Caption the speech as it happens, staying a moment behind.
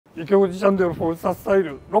イケオジチャンネルフォルツァスタイ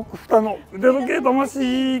ルロック2の腕時計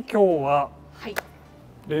魂。今日は、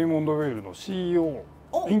レイモンドウェイルの CEO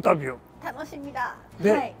インタビュー楽しみだ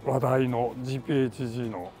で、話題の GPHG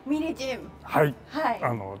のミレジム、チ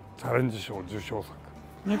ャレンジ賞受賞作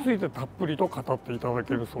についてたっぷりと語っていただ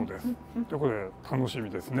けるそうです。ということで楽しみ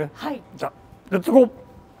ですね。じゃあレッツゴー。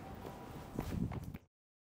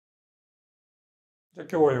じゃあ今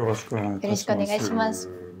日はよろしくお願いいたします。よろしくお願いします。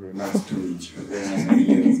Nice to meet you. Nice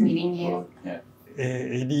meeting you.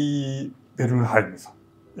 エリー・ベルンハイムさん、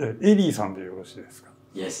エリーさんでよろしいですか？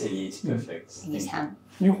 Yes, Ellie, it's perfect. エリーさん。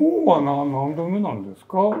日本は何度目なんです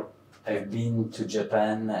か？ I've been to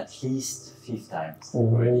Japan at least 5 times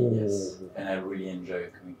already, yes. And I really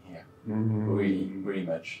enjoy coming here. Really, really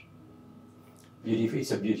much. Beautiful,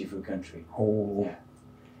 it's a beautiful country. Yeah.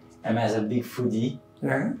 And as a big foodie,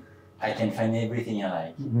 I can find everything I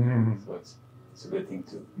like. So it's a good thing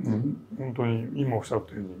too. 本当に今おっしゃっ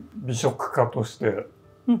たように美食家として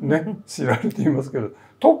ね知られていますけど、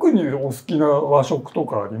特にお好きな和食と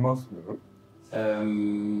かあります？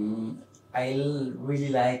 I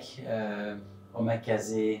really like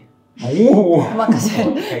omakase.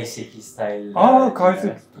 Kaiseki style.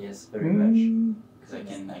 Kaiseki. Yes, very much. Because I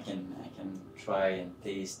can try and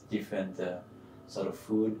taste different sort of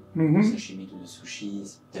food. Sashimi to the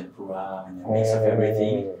sushis, tempura, and a mix of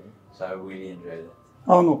everything. So I really enjoy that.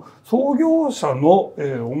 創業者の、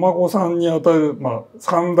お孫さんにあたる、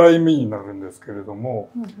3代目になるんですけれども、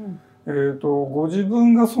ご自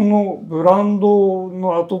分がそのブランド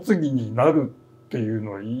の後継ぎになるっていう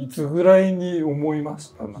のはいつぐらいに思いま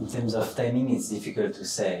した？ In terms of timing, it's difficult to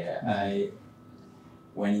say.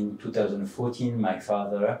 When in 2014, my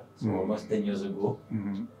father, so almost 10 years ago,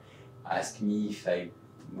 asked me if I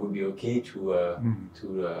would be okay to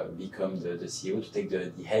become the CEO, to take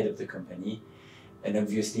the head of the company. And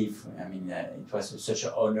obviously, I mean, it was such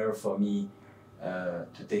an honor for me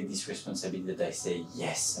to take this responsibility that I say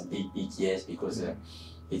yes, a big yes, because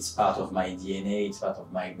it's part of my DNA, it's part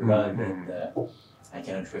of my blood, and I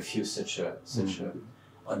cannot refuse such a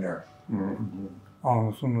honor.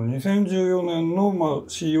 その2014年の、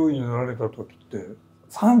CEO になられた時って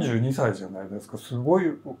32歳じゃないですか。すごい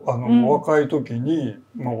お若い時に、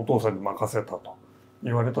お父さんに任せたと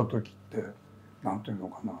言われた時ってなんていうの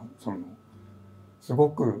かな、す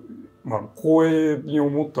ごく、光栄に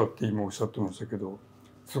思ったって今おっしゃってましたけど、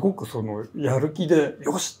すごくやる気で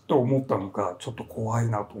よしと思ったのか、ちょっと怖い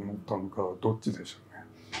なと思ったのか、どっちでしょ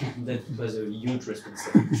うね。That was a huge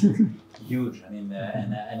responsibility, huge. I mean,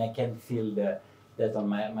 and I can feel that on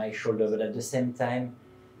my shoulder, but at the same time,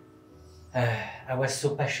 I was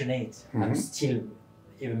so passionate. I'm still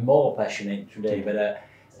even more passionate today, but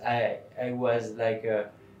I was like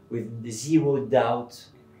with zero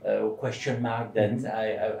doubt. Question mark that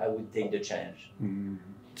I would take the challenge.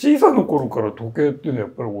 小さな頃から時計っていうのは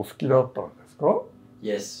やっぱりお好きだったんですか？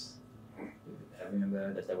 Yes. I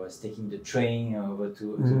remember that I was taking the train over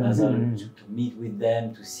to Basel to meet with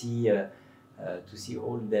them, to see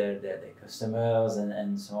all their customers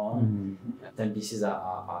and so on. Timepieces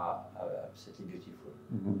are absolutely beautiful.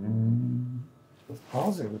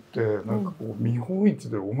 バゼルってなんかこう見本市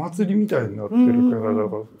でお祭りみたいになってるから、だ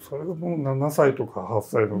からそれがもう7歳とか8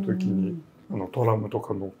歳の時にトラムと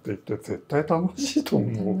か乗っていって絶対楽しいと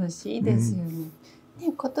思う。楽しいですよね。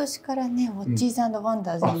今年からね、ウォッチーズ&ワン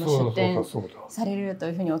ダーズにも出展されるとい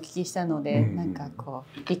うふうにお聞きしたので、なんかこ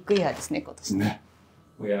うビッグイヤーですね、今年ね。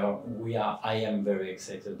I am very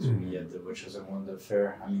excited to be at the Watches and Wonder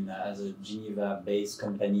Fair. I mean, as a Geneva-based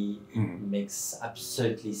company, it makes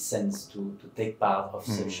absolutely sense to take part of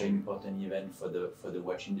such an important event for the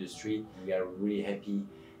watch industry. We are really happy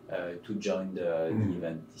to join the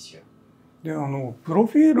event this year. で、プロ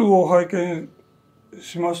フィールを拝見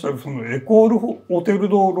しましたが、そのエコールホテル・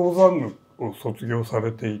ド・ローザンヌを卒業さ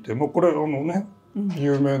れていて、これ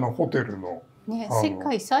有名なホテルの世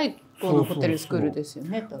界最高のホテルスクールですよ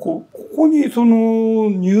ね。ここに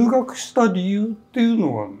入学した理由っていう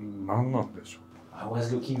のは何なんでしょう？ I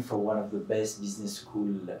was looking for one of the best business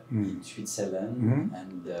schools in Switzerland,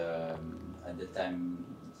 and at the time,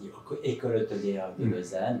 the École Hôtelière de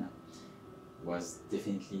Lausanne was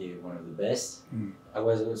definitely one of the best. I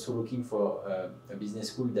was also looking for a business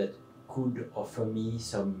school that could offer me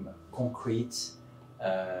some concrete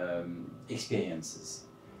experiences.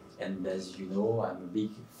 And as you know, I'm a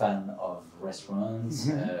big fan of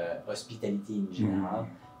restaurants, hospitality in general.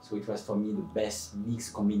 So it was for me the best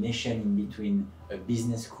mixed combination in between a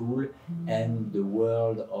business school and the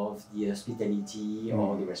world of the hospitality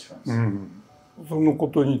or the restaurants. そのこ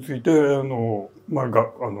とについて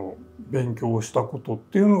勉強したことっ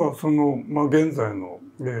ていうのが現在の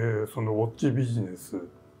そのウォッチビジネス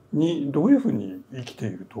にどういうふうに生きて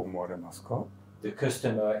いると思われますか？ The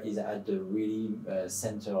customer is at the really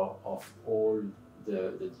center of all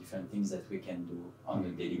the different things that we can do on a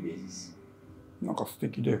daily basis. なんか素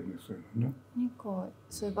敵だよね、そういうのね。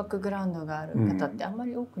そういうバックグラウンドがある方ってあんま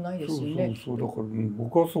り多くないですよね。そうだから、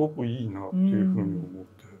僕はすごくいいなっていうふうに思っ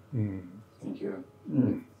て。Thank you.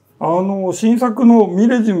 新作のミ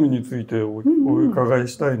レジムについてお伺い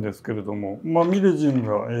したいんですけれども、ミレジム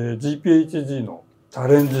が、GPHG のチャ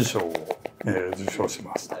レンジ賞を、受賞し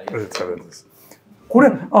ました。チャレンジです。これ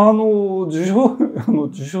受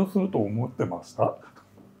賞すると思ってました？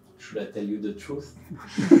 Should I tell you the truth?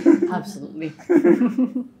 Absolutely.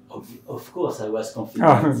 Of course, I was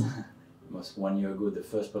confident. Almost 1 year ago, the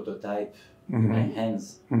first prototype in my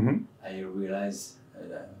hands, I realized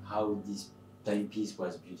how this timepiece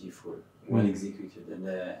was beautiful, well executed, and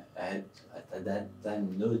I had at that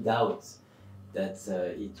time no doubt that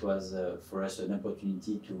it was for us an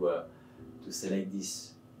opportunity to select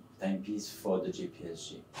this timepiece for the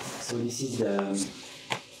JPSG. So this is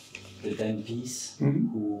the timepiece.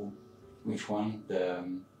 Which won the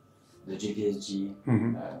JPSG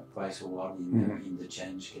Prize Award in the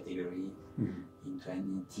Challenge category in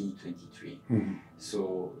 2023.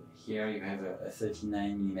 So here you have a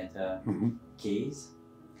 39mm case.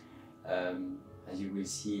 As you will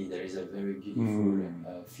see, there is a very beautiful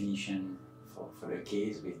finishing for the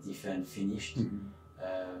case with different finished,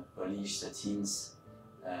 polished satins,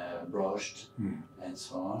 brushed, and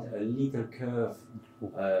so on. A little curve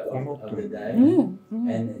of the dial,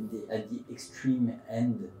 and at the extreme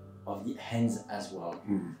end of the hands as well.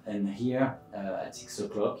 And here at 6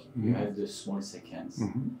 o'clock, you have the small seconds.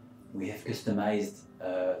 We have customized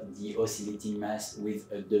the oscillating mass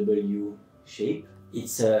with a W shape.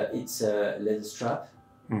 It's a leather strap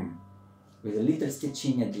with a little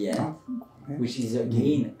stitching at the end, which is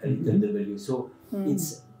again a little W. So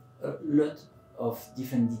it's a lot of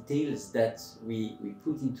different details that we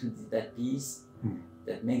put into that piece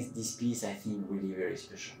that makes this piece, I think, really very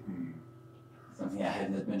special. Something I have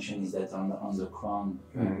not mentioned is that on the crown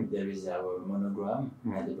there is our monogram,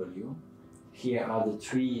 W. Here are the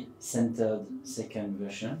 3 centered second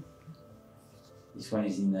version. This one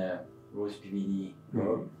is in a rose PVD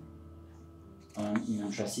gold, in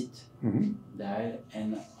anthracite dial,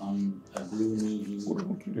 and on a blue navy.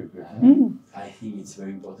 I think it's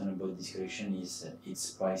very important about this collection is its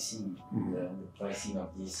pricing. The pricing of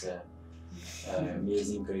this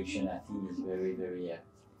amazing collection, I think, is very, very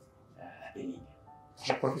appealing.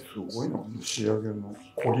 やっぱりすごいな、仕上げの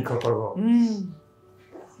凝り方が。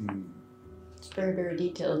It's very, very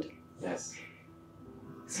detailed. Yes.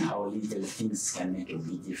 It's how little things can make a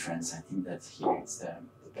big difference. I think that here it's the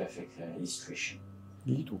perfect illustration.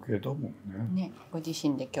 いい時計だもんね。ご自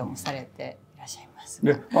身で今日もされていらっしゃいます。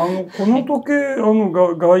で、この時計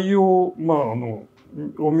概要を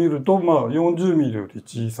見ると40ミリより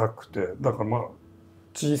小さくて、だから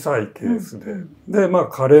小さいケースで、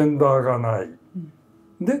カレンダーがない。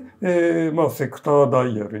で、セクターダ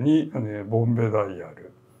イヤルに、ボンベダイヤルっ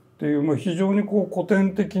ていう、非常に古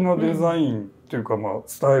典的なデザインっていうか、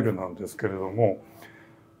スタイルなんですけれども、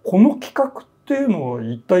この企画っていうのは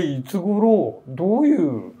一体いつ頃どうい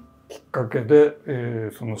うきっかけ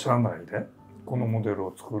で、その社内でこのモデル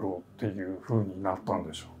を作ろうっていうふうになったん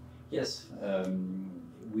でしょう？ Yes,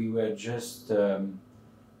 we were just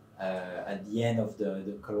at the end of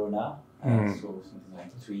the Corona, so something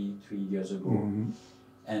like three years ago.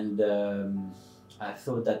 And I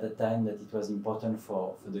thought at the time that it was important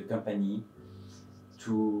for the company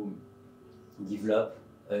to develop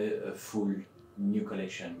a full new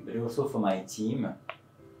collection, but also for my team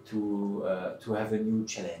to have a new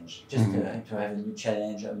challenge, just to have a new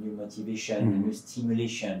challenge, a new motivation, a new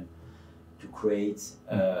stimulation to create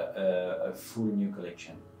a full new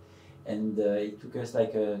collection. And it took us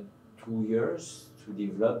like 2 years to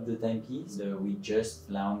develop the timepiece. We just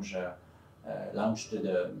launched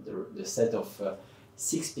the set of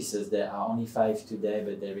 6 pieces. There are only 5 today,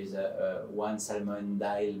 but there is one salmon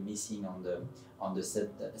dial missing on the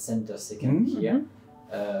center second here.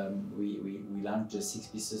 We launched the 6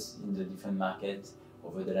 pieces in the different markets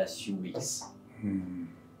over the last few weeks.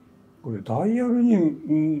 これダイヤル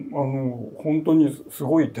に本当にす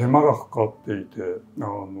ごい手間がかかっていて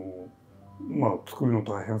作るの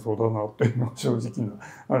大変そうだなっていうのは正直な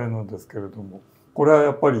あれなんですけれども、これはや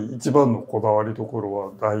っぱり一番のこだわりところ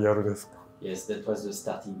はダイヤルですか？ Yes, that was the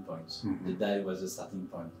starting point. The dial was the starting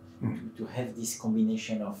point. To have this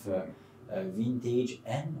combination of vintage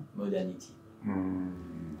and modernity.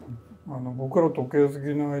 僕ら時計好き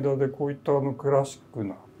の間でこういったクラシック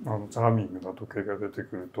なチャーミングな時計が出て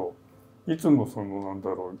くるといつも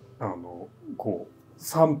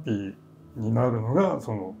賛否になるのが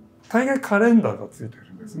大概カレンダーがついて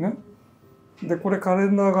るんですね。でこれカレ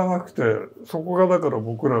ンダーがなくて、そこがだから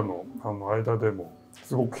僕らの間でも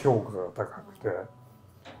すごく評価が高くて、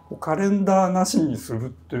カレンダーなしにするっ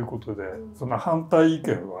ていうことでその反対意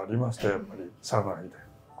見はありました、やっぱり社内で。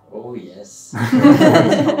Oh yes.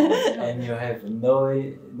 And you have no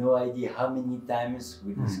idea how many times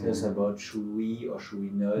we discuss about should we or should we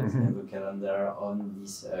not have a calendar on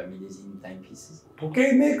these millésime timepieces. 時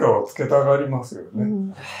計メーカーはつけたがりますよ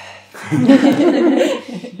ね。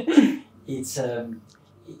It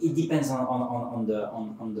depends on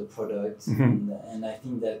the product, and I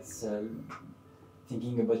think that's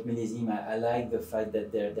thinking about millésime. I like the fact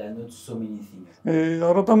that there are not so many things.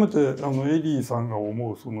 改めてエリーさんが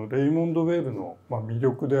思うそのレイモンド・ウェルの魅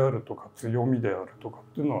力であるとか強みであるとかっ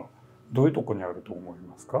ていうのはどういうところにあると思い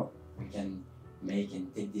ますか？ We can make and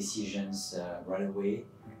take decisions right away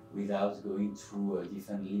without going through a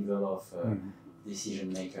different level of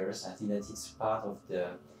decision makers. I think that it's part of the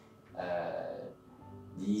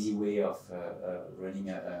easy way of running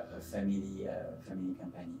a family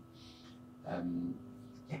company.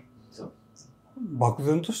 So. 漠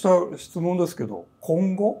然とした質問ですけど、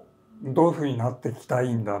今後どういうふうになっていきた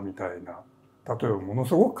いんだみたいな、例えばもの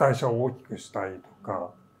すごく会社を大きくしたいと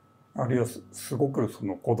か、あるいはすごく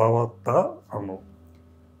こだわった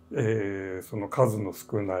その数の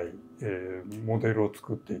少ない、モデルを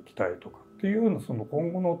作っていきたいとかっていうような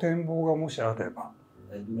今後の展望がもしあれば。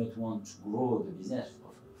I do not want to grow the business.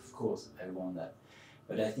 Of course, I want that,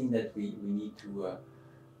 but I think that we need to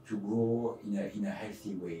grow in a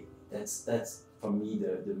healthy way. That's for me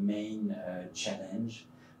the main challenge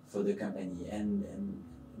for the company, and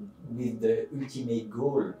with the ultimate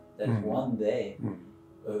goal that one day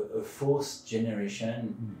a fourth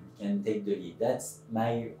generation can take the lead. That's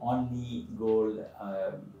my only goal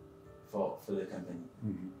for the company.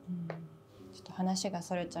 ちょっと話が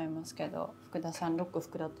それちゃいますけど、福田さんロック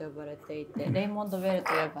福田と呼ばれていて、レイモンド・ウェル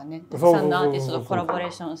といえばね、たくさんのアーティストとコラボレ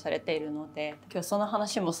ーションされているので、今日その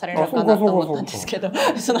話もされるのかなと思ったんですけど、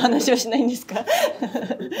その話はしないんですか？あ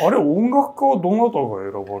れ、音楽家はどなたが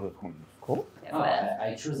選ばれたんですか？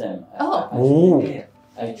 I choose them.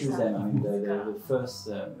 I choose them. I mean, the first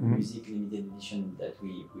music limited edition that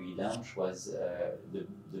we launched was the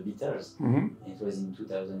Beatles. It was in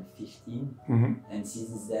 2015, and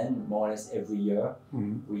since then, more or less every year,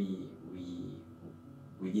 we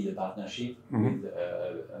did a partnership with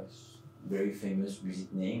a very famous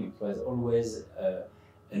music name. It was always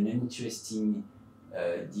an interesting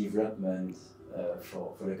development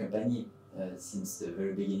for the company. Since the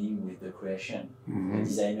very beginning with the creation, a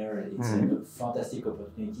designer, it's a fantastic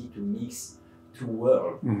opportunity to mix two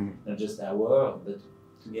worlds, not just our world, but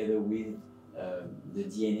together with the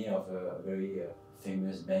DNA of a very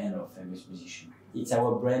famous band or famous musician. It's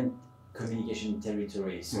our brand communication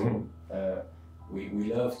territory, so we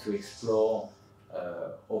love to explore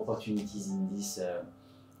opportunities in this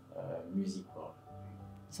music world.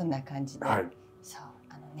 そんな感じで、そう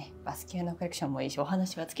バス系のコレクションもいいし、お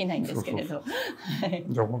話は尽きないんですけれど。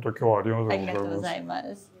じゃあ本当今日はありがとうございます。ありがとうござい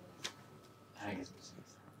ます。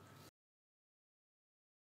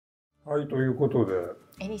はい、ということで。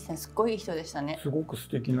エリーさんすごいいい人でしたね。すごく素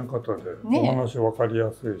敵な方で、お話わかりや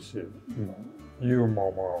すいし、ユーモ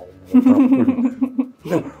アもたっぷりで。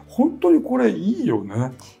でも本当にこれいいよ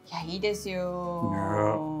ね。いや、いいです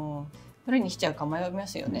よ。どれにしちゃうか迷いま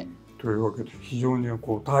すよね。というわけで非常に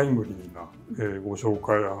タイムリーな、ご紹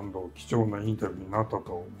介&貴重なインタビューになった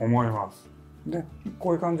と思います。でこ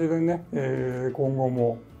ういう感じでね、今後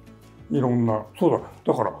もいろんな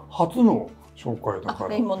だから初の紹介だから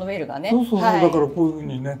レイモンド・ウェルがねだからこういうふう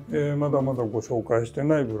にね、まだまだご紹介して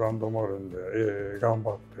ないブランドもあるんで、頑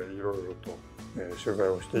張っていろいろと、取材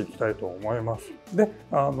をしていきたいと思います。で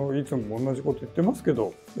いつも同じこと言ってますけ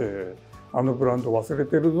ど、あのブランド忘れ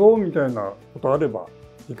てるぞみたいなことあれば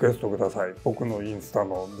リクエストください。僕のインスタ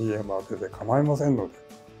の DM 宛てで構いませんの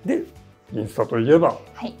で。で、インスタといえば、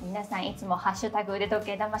はい、皆さんいつもハッシュタグ腕時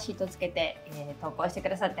計魂とつけて、投稿してく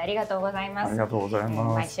ださってありがとうございます。ありがとうございま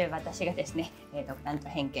す。毎週私がですね、独断と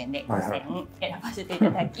偏見で5選選ばせていた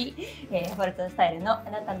だき、フォルツスタイルのあ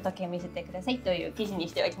なたの時計を見せてくださいという記事に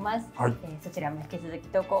しておきます。はい、そちらも引き続き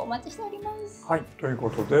投稿お待ちしております。はい、というこ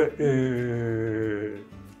とで、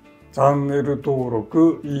チャンネル登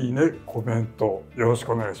録、いいね、コメントよろし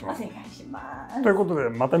くお願いします。お願いします。ということで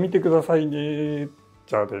また見てくださいね。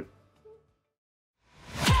じゃあで。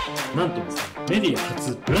なんとですね、メディア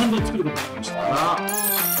初ブランドを作ることができました。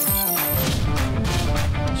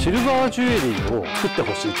シルバージュエリーを作って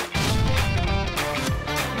ほしいと。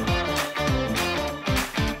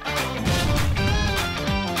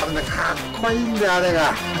これね、かっこいいんだよあれ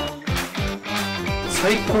が。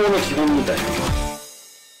最高の基本みたいな。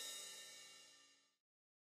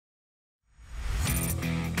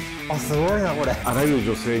あ、すごいなこれ。あらゆる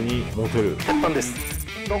女性にモテる。鉄板です。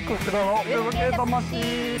ロック福田の続け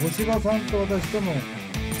魂。星葉さんと私との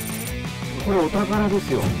これお宝で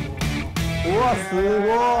すよ。うわ、す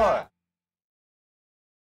ごい。